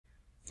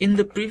In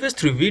the previous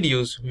 3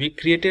 videos, we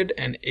created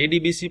an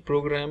ADBC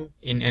program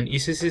in an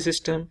ECC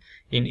system,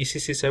 in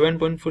ECC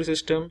 7.4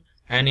 system,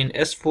 and in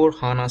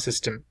S4HANA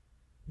system.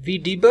 We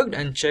debugged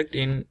and checked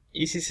in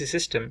ECC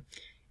system.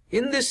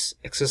 In this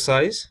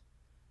exercise,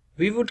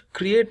 we would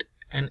create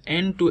an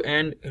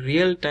end-to-end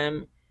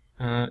real-time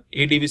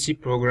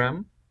ADBC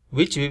program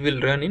which we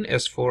will run in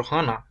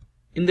S4HANA.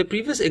 In the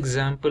previous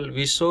example,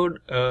 we showed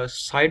a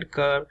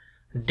sidecar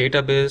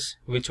database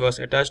which was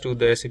attached to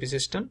the SAP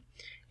system.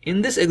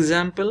 In this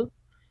example,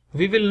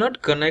 we will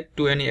not connect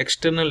to any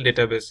external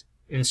database.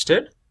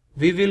 Instead,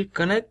 we will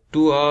connect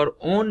to our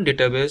own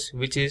database,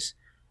 which is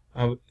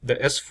the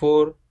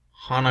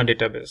S4HANA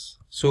database.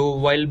 So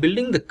while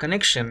building the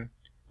connection,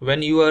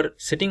 when you are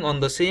sitting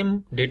on the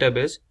same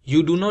database,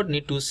 you do not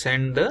need to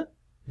send the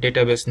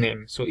database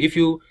name. So if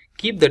you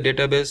keep the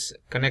database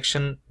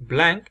connection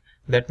blank,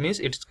 that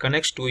means it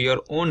connects to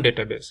your own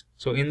database.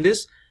 So in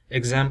this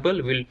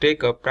example, we'll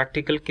take a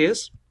practical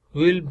case.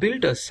 We will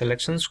build a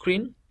selection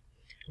screen.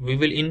 We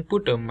will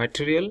input a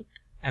material,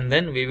 and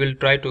then we will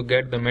try to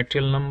get the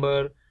material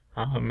number,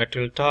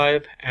 material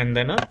type, and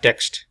then a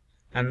text,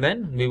 and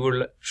then we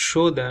will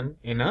show them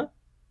in an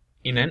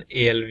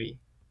ALV.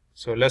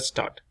 So let's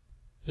start.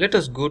 Let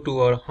us go to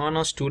our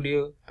HANA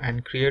Studio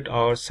and create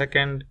our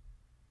second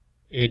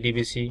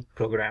ADBC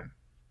program.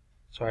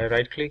 So I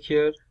right click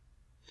here,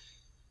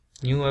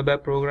 new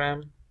ABAP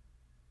program.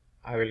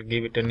 I will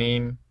give it a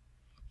name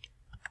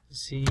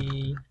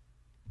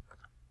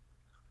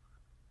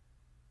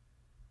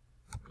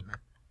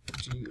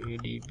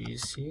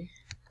ADBC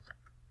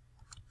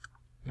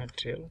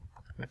material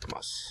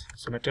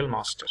so material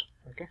master.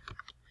 Okay,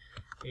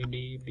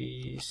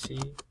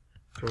 ADBC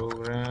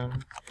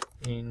program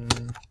in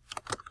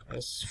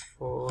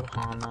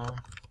S4HANA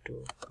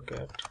to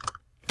get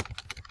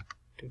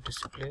to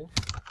display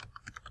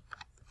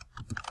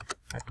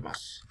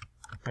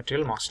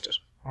material master.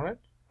 Alright,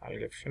 I'll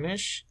get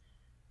finish,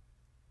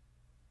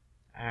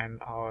 and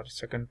our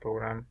second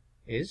program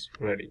is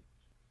ready.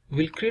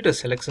 We'll create a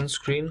selection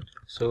screen.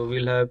 So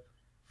we'll have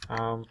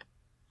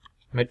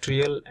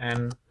material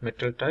and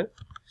material type.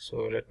 So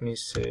let me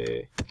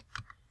say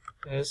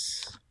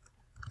S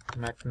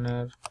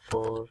Matner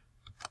for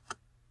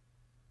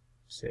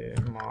say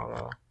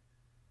Mara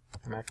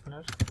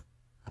Matner,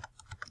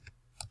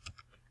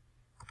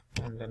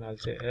 and then I'll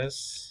say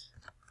S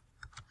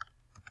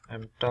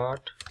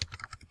MTART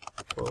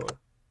for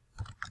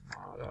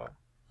Mara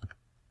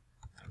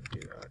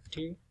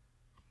MTRT,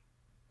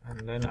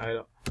 and then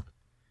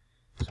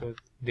so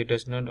they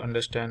does not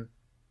understand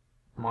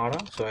Mara,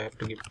 so I have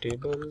to give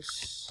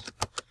tables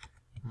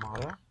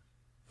Mara,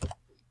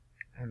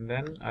 and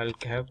then I'll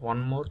have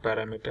one more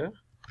parameters.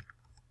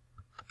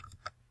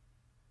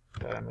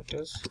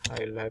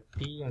 I'll have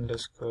P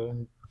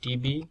underscore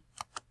DB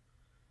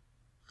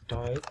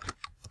type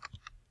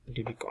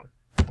DBcon.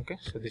 Okay,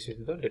 so this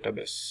is the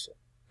database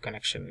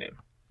connection name.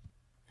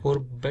 For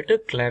better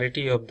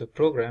clarity of the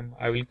program,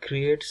 I will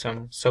create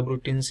some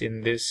subroutines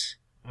in this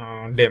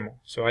demo.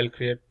 So I'll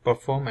create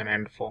perform and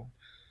end form.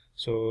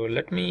 So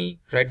let me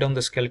write down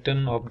the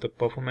skeleton of the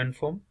perform and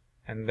form,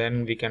 and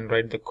then we can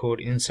write the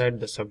code inside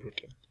the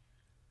subroutine.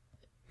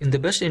 In the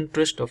best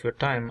interest of your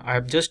time, I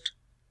have just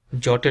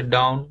jotted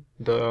down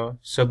the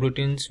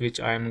subroutines which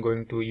I am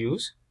going to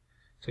use.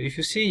 So if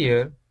you see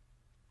here,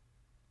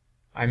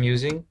 I'm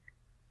using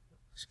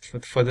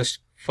for the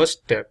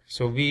first step.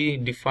 So we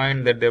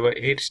defined that there were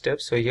 8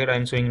 steps. So here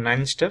I'm showing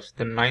 9 steps.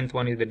 The 9th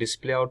one is the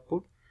display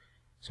output.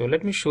 So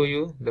let me show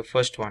you the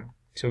first one.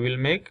 So we'll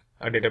make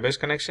a database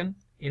connection.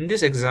 In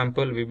this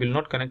example, we will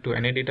not connect to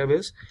any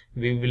database.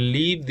 We will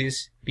leave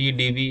this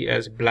PDB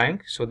as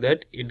blank so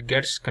that it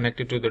gets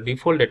connected to the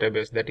default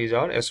database, that is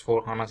our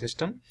S4HANA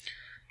system.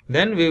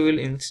 Then we will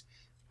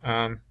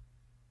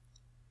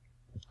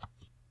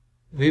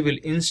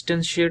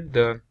instantiate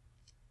the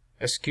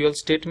SQL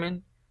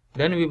statement.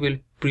 Then we will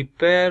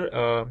prepare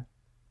a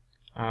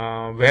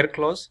where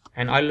clause,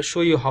 and I'll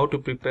show you how to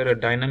prepare a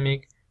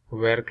dynamic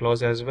where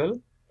clause as well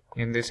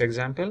in this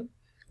example.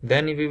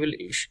 Then we will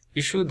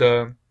issue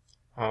the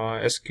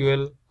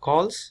SQL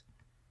calls,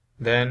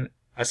 then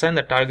assign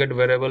the target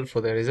variable for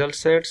the result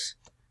sets,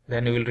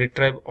 then we will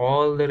retrieve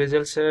all the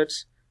result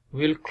sets,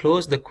 we'll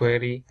close the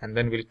query, and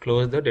then we'll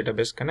close the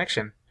database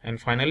connection,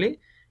 and finally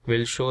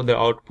we'll show the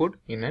output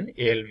in an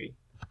ALV.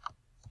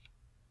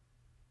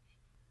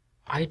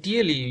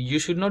 Ideally, you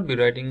should not be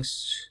writing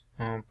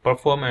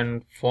perform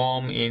and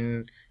form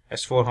in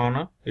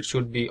S4HANA. It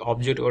should be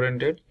object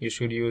oriented. You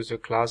should use a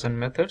class and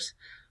methods,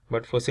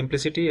 but for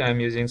simplicity I am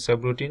using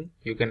subroutine.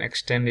 You can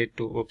extend it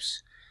to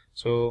oops.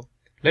 So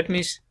let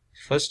me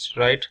first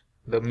write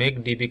the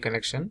make DB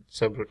connection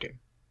subroutine.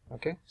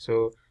 Okay,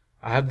 so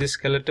I have this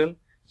skeleton.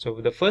 So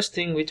the first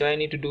thing which I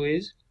need to do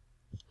is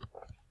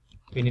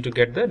we need to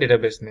get the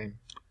database name.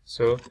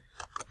 So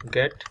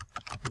get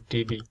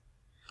DB.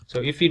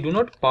 So if we do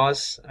not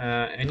pass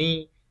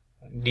any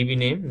DB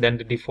name, then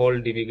the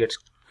default DB gets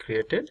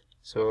created.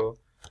 So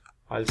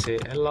I'll say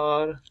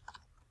LR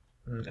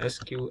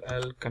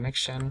SQL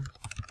connection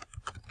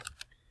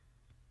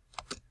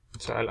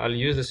So I'll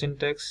use the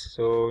syntax,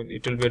 so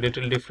it will be a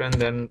little different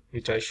than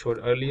which I showed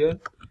earlier,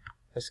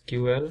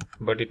 SQL,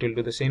 but it will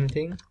do the same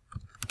thing.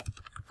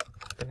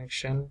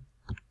 Connection,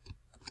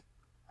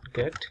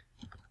 get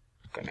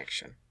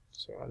connection.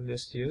 So I'll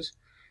just use,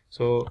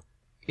 so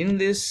in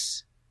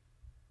this,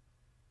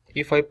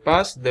 if I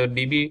pass the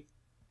DB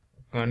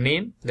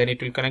name, then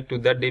it will connect to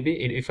that DB.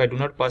 If I do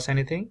not pass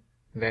anything,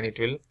 then it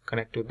will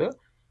connect to the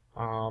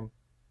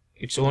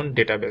its own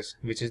database,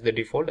 which is the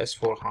default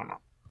S4HANA.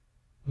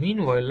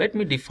 Meanwhile, let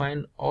me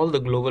define all the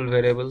global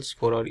variables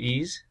for our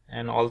ease,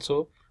 and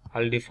also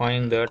I'll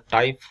define the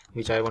type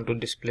which I want to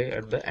display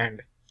at the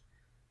end.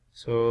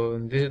 So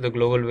this is the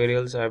global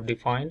variables I have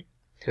defined.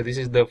 So this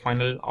is the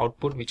final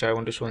output which I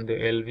want to show in the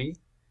LV.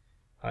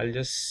 I'll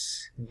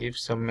just give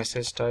some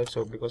message type,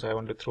 so because I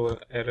want to throw an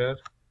error,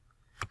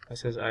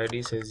 message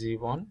ID says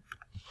Z1.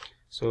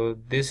 So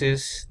this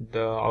is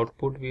the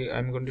output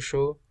I'm going to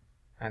show,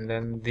 and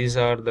then these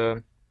are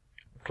the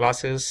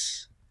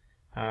classes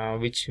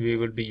which we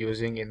will be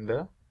using in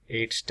the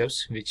 8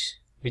 steps which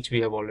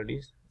we have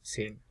already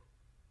seen.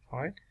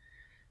 Alright,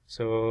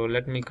 so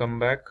let me come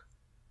back.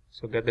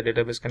 So get the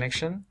database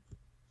connection.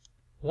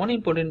 One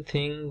important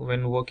thing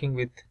when working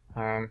with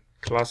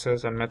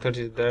classes and methods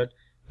is that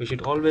we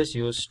should always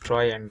use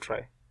try and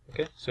try.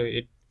 Okay, so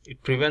it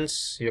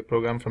prevents your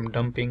program from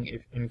dumping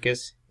if in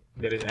case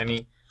there is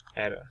any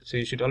error. So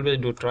you should always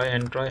do try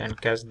and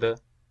catch the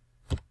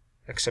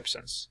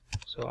exceptions.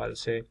 So I'll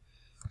say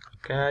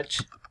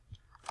catch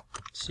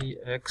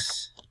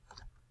CX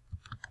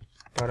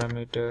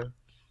parameter,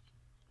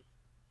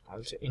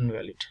 I'll say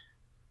invalid.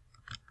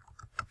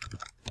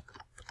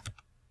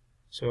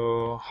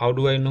 So how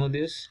do I know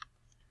this?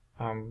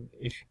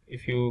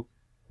 If you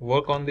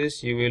work on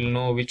this, you will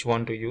know which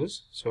one to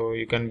use. So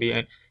you can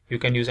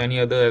use any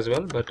other as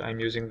well, but I'm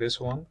using this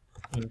one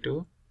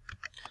into.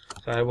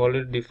 So I have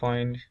already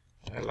defined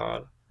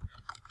LR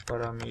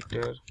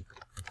parameter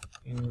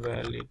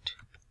invalid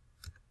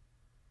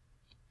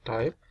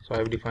type. So I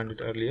have defined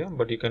it earlier,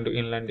 but you can do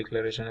inline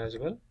declaration as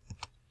well.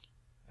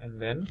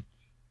 And then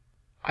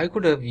I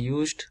could have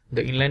used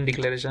the inline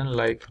declaration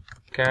like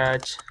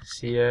catch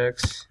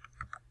CX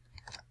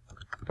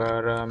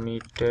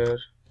parameter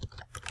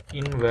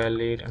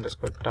invalid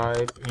underscore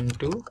type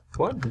into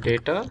what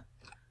data.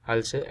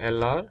 I'll say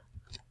LR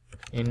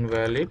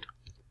invalid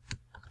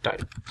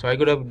type. So I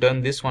could have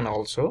done this one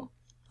also.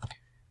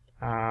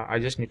 I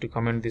just need to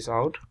comment this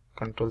out,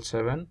 Control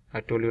 7. I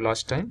told you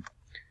last time.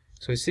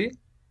 So you see,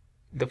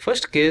 the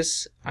first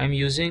case I'm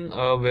using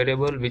a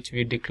variable which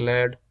we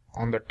declared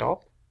on the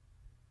top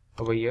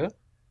over here,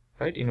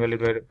 right, invalid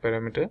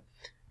parameter,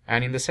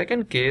 and in the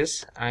second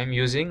case I'm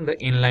using the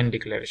inline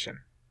declaration.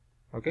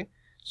 Okay,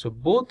 so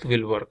both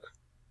will work,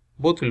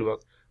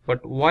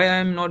 but why I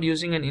am not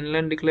using an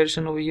inline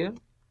declaration over here,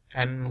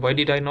 and why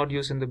did I not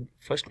use in the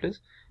first place?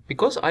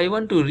 Because I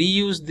want to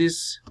reuse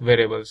this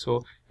variable.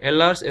 So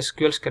LR's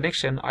SQL's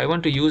connection, I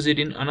want to use it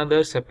in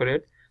another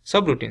separate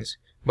subroutines,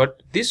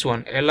 but this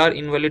one LR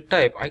invalid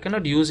type I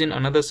cannot use in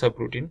another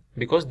subroutine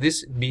because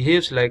this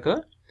behaves like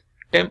a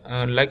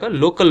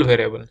local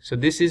variable. So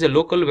this is a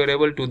local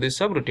variable to this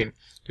subroutine.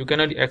 You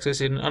cannot access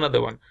it in another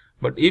one.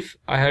 But if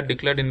I had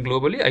declared in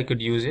globally, I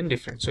could use in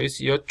different. So it's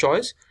your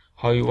choice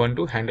how you want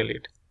to handle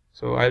it.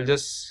 So I'll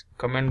just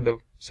comment the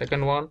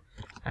second one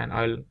and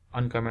I'll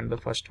uncomment the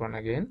first one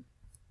again.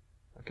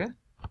 Okay.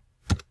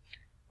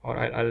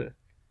 Or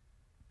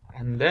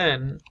and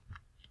then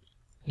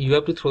you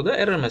have to throw the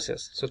error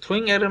message. So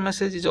throwing error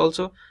message is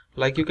also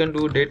like you can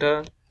do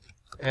data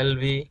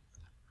LV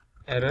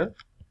error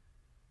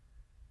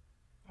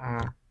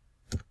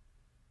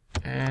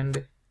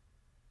and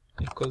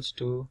equals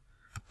to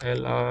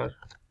LR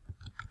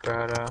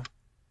parameter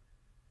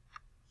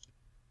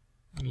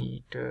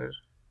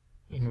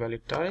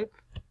invalid type,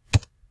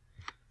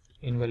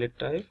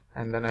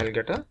 and then I'll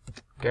get a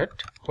get.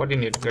 What do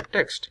you need? Get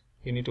text.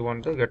 You need to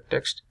want the get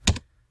text,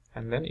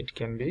 and then it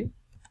can be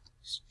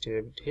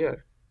saved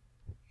here.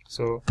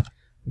 So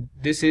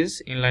this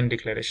is inline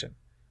declaration,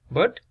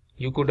 but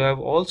you could have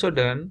also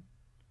done.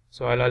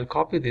 So I'll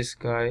copy this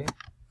guy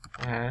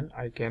and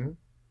I can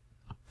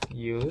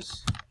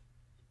use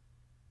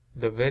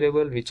the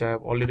variable which I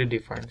have already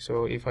defined.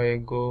 So if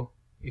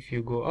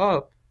you go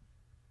up,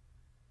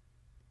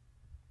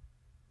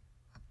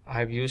 I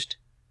have used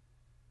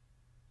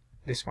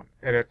this one,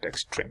 error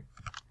text string.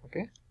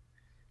 Okay,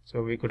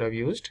 so we could have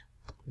used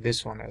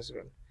this one as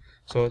well.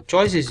 So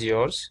choice is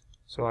yours.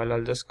 So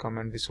I'll just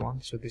comment this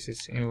one. So this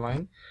is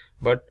inline,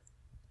 but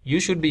you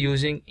should be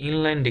using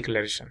inline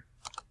declaration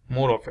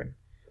more often.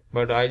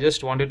 But I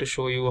just wanted to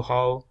show you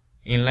how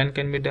inline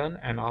can be done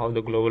and how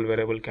the global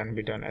variable can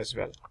be done as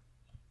well.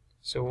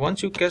 So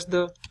once you catch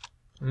the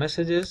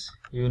messages,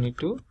 you need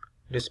to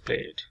display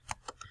it.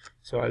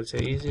 So I'll say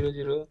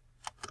E00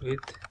 with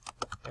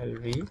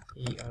LV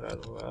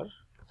ERROR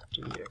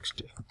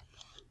TXT.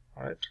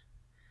 Alright.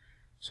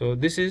 So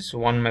this is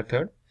one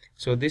method.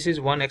 So this is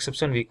one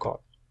exception we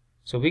caught.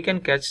 So we can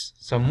catch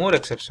some more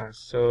exceptions.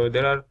 So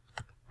there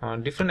are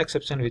different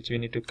exceptions which we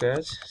need to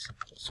catch.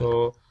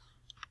 So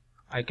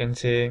I can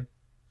say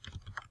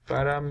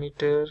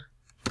parameter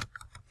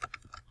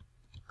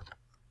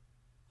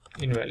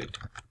invalid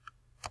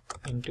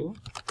into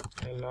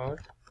lr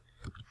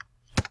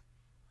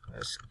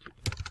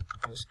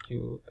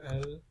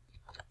SQL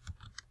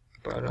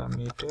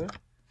parameter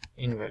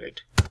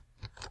invalid.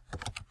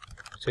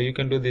 So you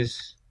can do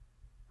this,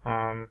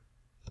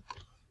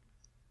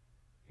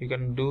 you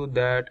can do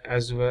that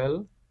as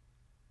well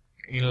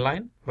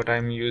inline, but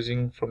I'm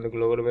using from the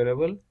global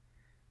variable,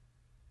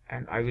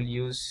 and I will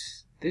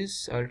use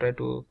this. I'll try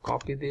to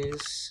copy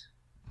this,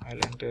 I'll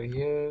enter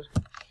here,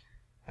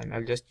 and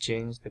I'll just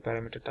change the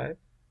parameter type,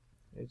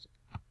 it's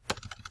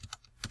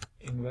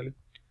invalid,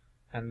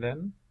 and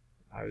then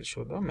I will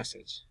show the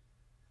message.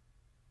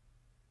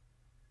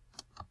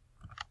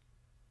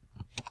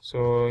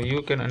 So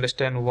you can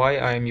understand why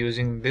I am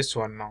using this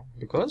one now,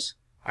 because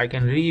I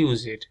can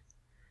reuse it.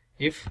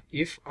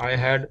 If I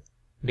had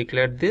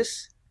declared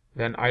this,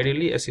 then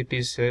ideally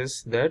SAP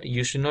says that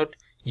you should not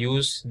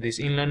use this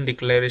inline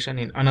declaration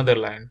in another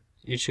line.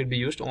 It should be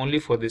used only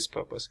for this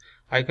purpose.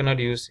 I cannot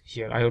use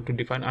here. I have to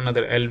define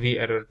another LV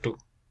error too.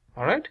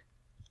 Alright?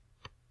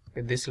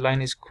 This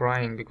line is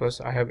crying because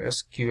I have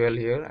SQL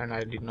here and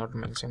I did not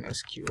mention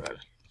SQL.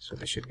 So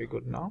this should be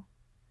good now.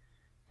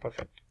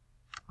 Perfect.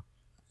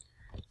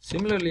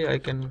 Similarly, I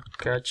can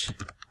catch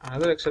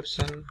another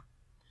exception.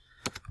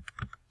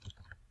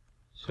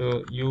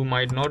 So you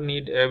might not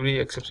need every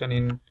exception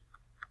in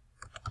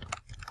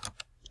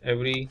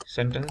every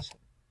sentence,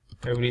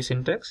 every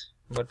syntax,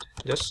 but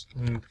just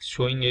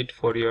showing it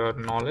for your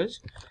knowledge.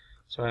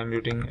 So I am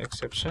using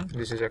exception.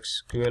 This is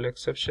SQL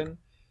exception.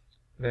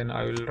 Then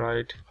I will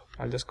write,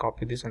 I'll just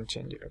copy this and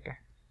change it. Okay,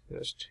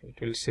 just it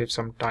will save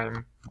some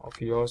time of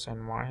yours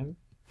and mine.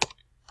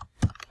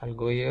 I'll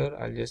go here,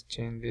 I'll just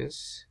change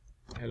this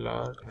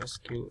lr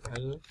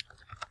SQL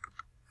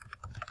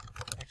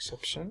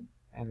exception,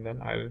 and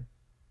then I'll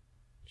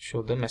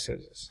show the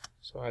messages.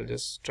 So I'll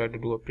just try to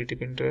do a pretty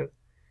printer.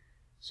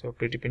 So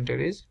pretty printer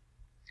is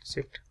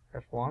shift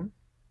F1.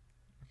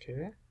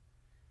 Okay,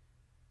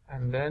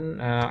 and then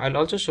I'll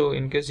also show,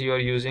 in case you are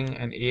using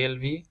an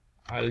ALV,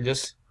 I'll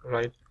just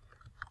write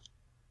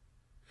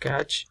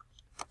catch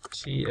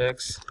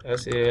cx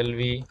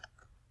salv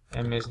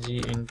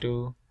msg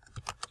into,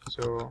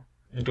 so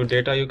into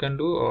data you can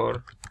do,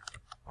 or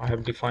I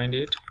have defined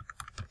it,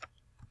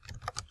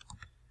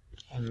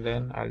 and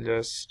then I'll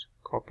just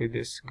copy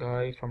this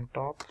guy from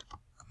top,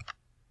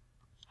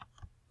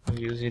 I'll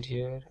use it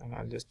here, and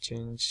I'll just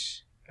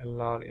change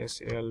lr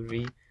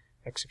salv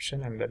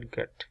exception and then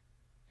get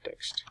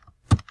text.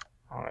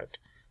 Alright,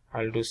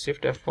 I'll do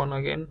shift F1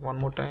 again one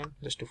more time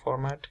just to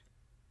format,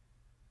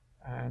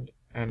 and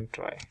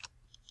try.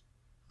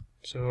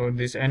 So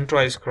this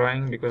try is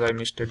crying because I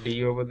missed a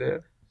D over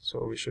there,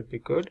 so we should be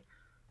good.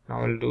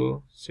 Now I'll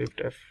do shift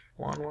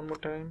F1 one more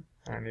time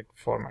and it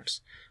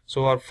formats.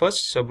 So our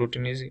first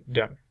subroutine is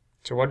done.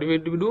 So what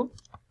do?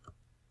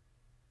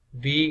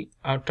 We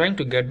are trying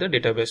to get the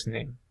database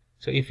name.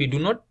 So if we do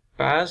not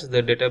pass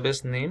the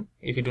database name,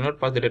 if we do not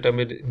pass the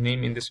database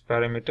name in this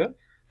parameter,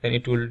 then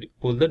it will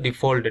pull the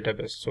default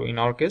database. So in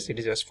our case it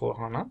is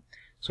S4HANA.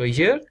 So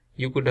here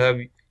you could have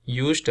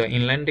used an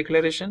inline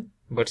declaration,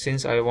 but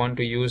since I want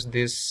to use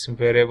this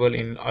variable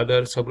in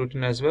other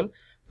subroutine as well,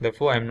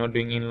 therefore I am not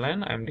doing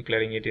inline, I am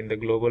declaring it in the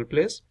global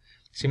place.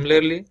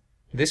 Similarly,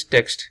 this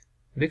text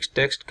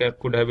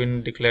could have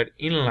been declared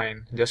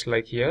inline, just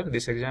like here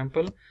this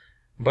example,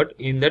 but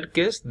in that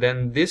case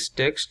then this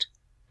text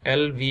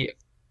lv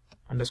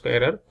underscore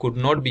error could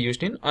not be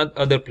used in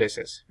other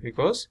places,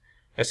 because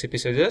SAP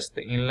suggests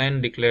the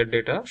inline declared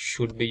data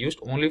should be used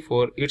only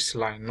for its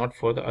line, not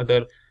for the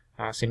other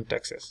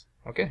syntaxes.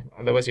 Okay,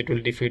 otherwise it will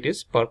defeat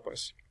its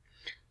purpose.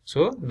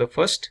 So the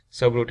first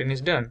subroutine is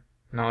done.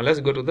 Now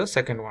let's go to the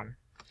second one.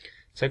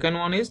 Second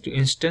one is to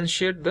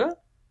instantiate the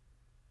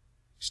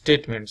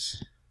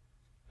statements.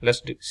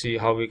 Let's see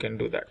how we can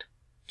do that.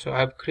 So I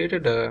have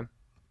created a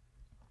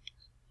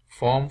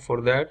form for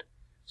that.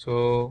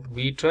 So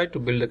we try to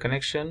build a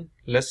connection.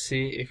 Let's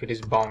see if it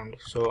is bound.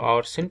 So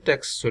our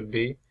syntax should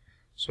be,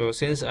 so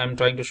since I'm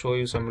trying to show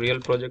you some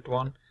real project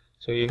one,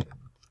 so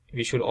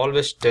we should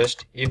always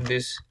test if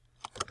this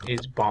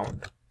is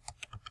bound.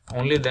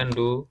 Only then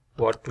do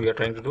what we are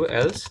trying to do,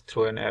 else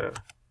throw an error.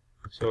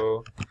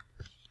 So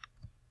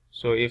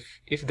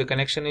if the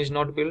connection is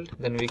not built,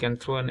 then we can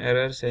throw an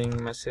error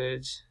saying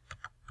message,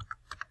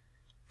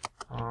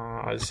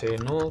 I'll say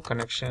no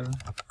connection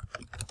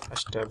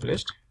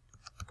established,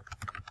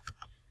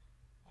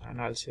 and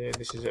I'll say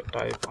this is a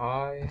type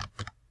I,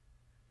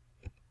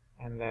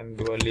 and then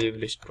do a leave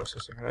list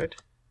processing, right?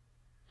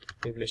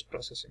 Leave list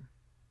processing,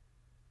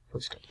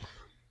 full stop.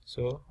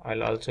 So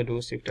I'll also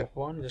do shift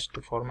F1 just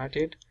to format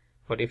it.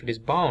 But if it is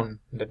bound,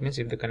 that means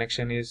if the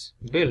connection is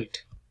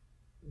built,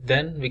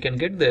 then we can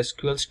get the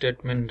SQL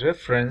statement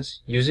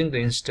reference using the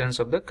instance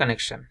of the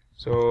connection.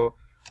 So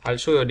I'll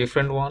show you a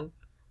different one.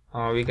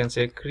 We can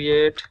say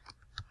create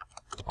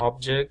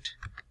object.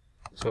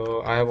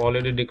 So I have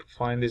already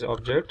defined this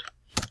object,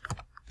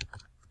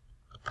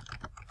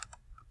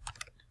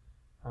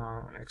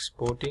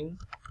 exporting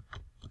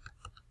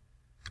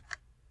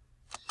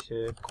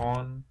say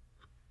con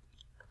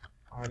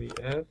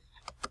ref.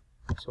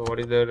 So what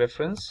is the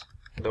reference?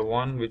 The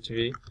one which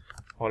we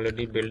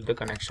already built the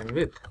connection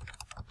with.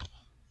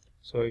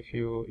 So if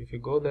you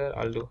go there,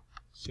 I'll do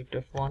shift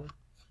F1.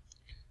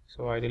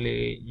 So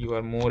ideally you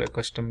are more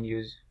accustomed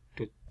use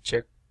to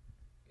check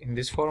in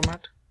this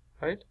format,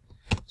 right?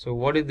 So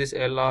what is this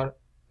LR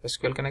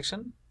SQL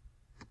connection?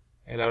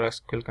 LR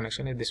SQL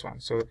connection is this one.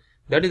 So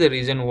that is the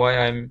reason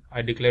why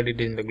I declared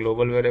it in the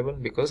global variable,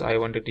 because I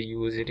wanted to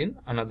use it in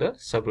another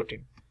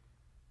subroutine.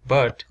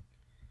 But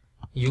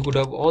you could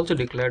have also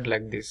declared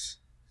like this.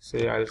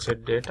 Say I'll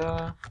set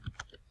data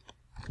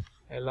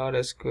LR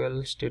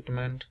SQL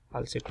statement,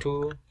 I'll say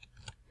to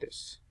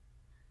this,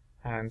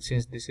 and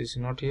since this is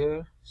not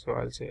here, so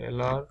I'll say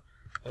LR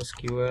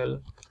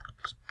SQL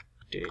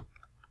statement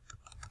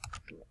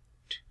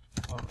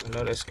or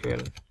LR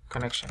SQL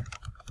connection.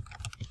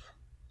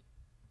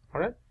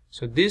 Alright,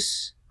 so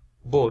this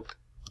both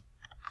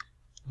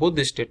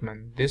this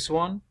statement, this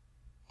one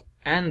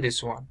and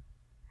this one,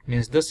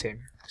 means the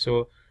same.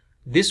 So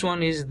this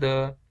one is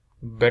the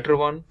better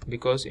one,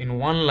 because in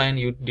one line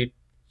you did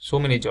so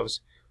many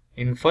jobs.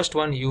 In first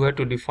one you had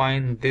to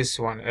define this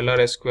one LR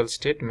SQL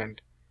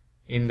statement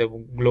in the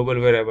global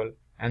variable,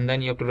 and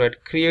then you have to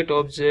write create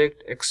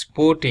object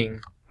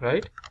exporting,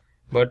 right?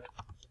 But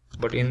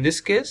in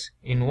this case,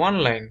 in one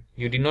line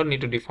you did not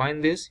need to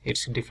define this,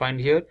 it's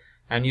defined here,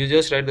 and you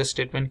just write the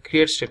statement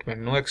create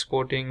statement, no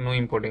exporting, no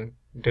importing,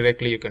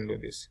 directly you can do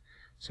this.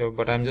 So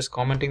but I'm just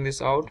commenting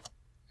this out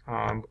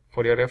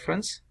for your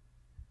reference.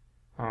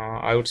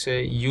 I would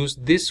say use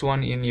this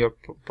one in your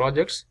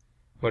projects,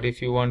 but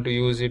if you want to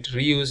use it,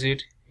 reuse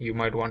it, you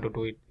might want to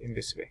do it in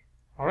this way.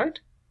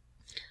 Alright,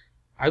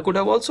 I could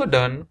have also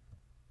done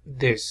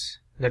this.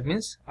 That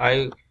means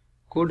I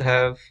could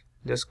have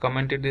just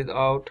commented it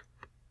out,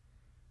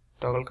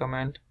 toggle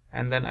comment,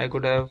 and then I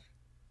could have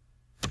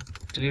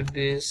delete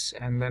this,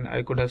 and then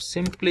I could have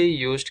simply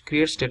used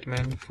create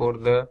statement for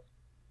the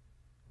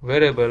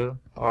variable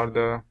or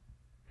the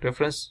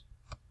reference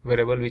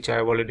variable which I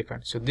have already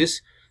defined. So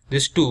this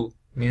two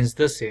means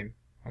the same.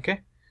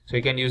 Okay, so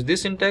you can use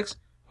this syntax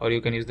or you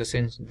can use the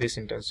same this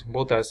syntax,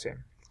 both are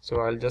same.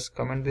 So I'll just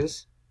comment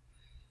this,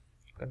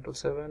 Control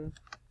 7,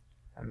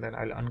 and then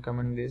I'll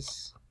uncomment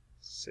this,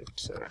 Shift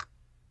 7.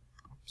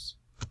 Oops.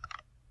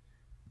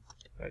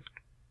 Right,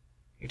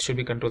 it should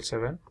be Control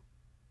 7.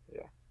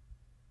 Yeah,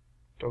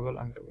 toggle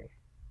untoggle.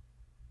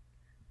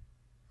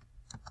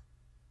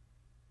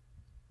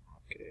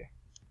 Okay.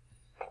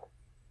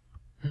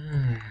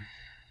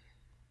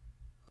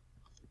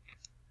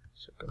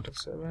 So Control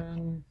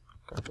 7,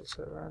 Control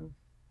 7.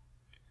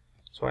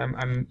 So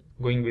I'm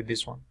going with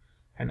this one,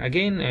 and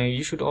again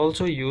you should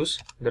also use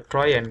the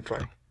try and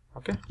try.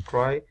 Okay,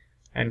 try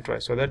and try,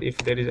 so that if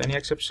there is any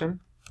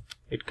exception,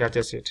 it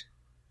catches it.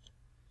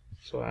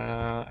 So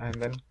and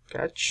then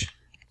catch.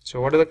 So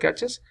what are the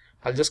catches?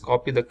 I'll just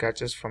copy the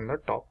catches from the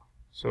top.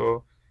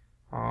 So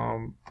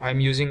I'm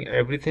using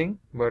everything,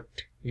 but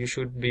you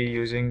should be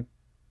using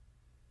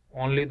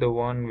only the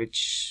one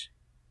which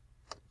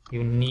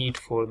you need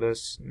for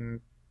this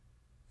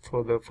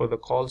for the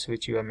calls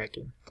which you are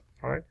making.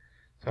 All right,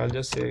 so I'll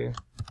just say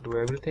do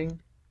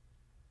everything.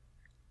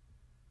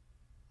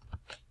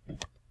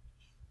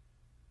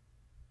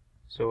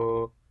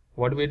 So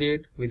what we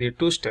did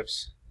two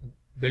steps: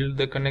 build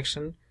the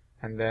connection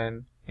and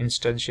then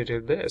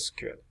instantiated the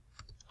SQL.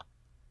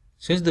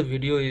 Since the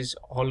video is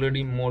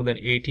already more than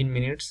 18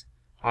 minutes,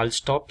 I'll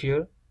stop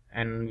here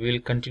and we'll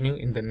continue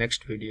in the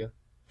next video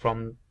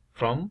from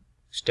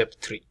step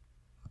 3.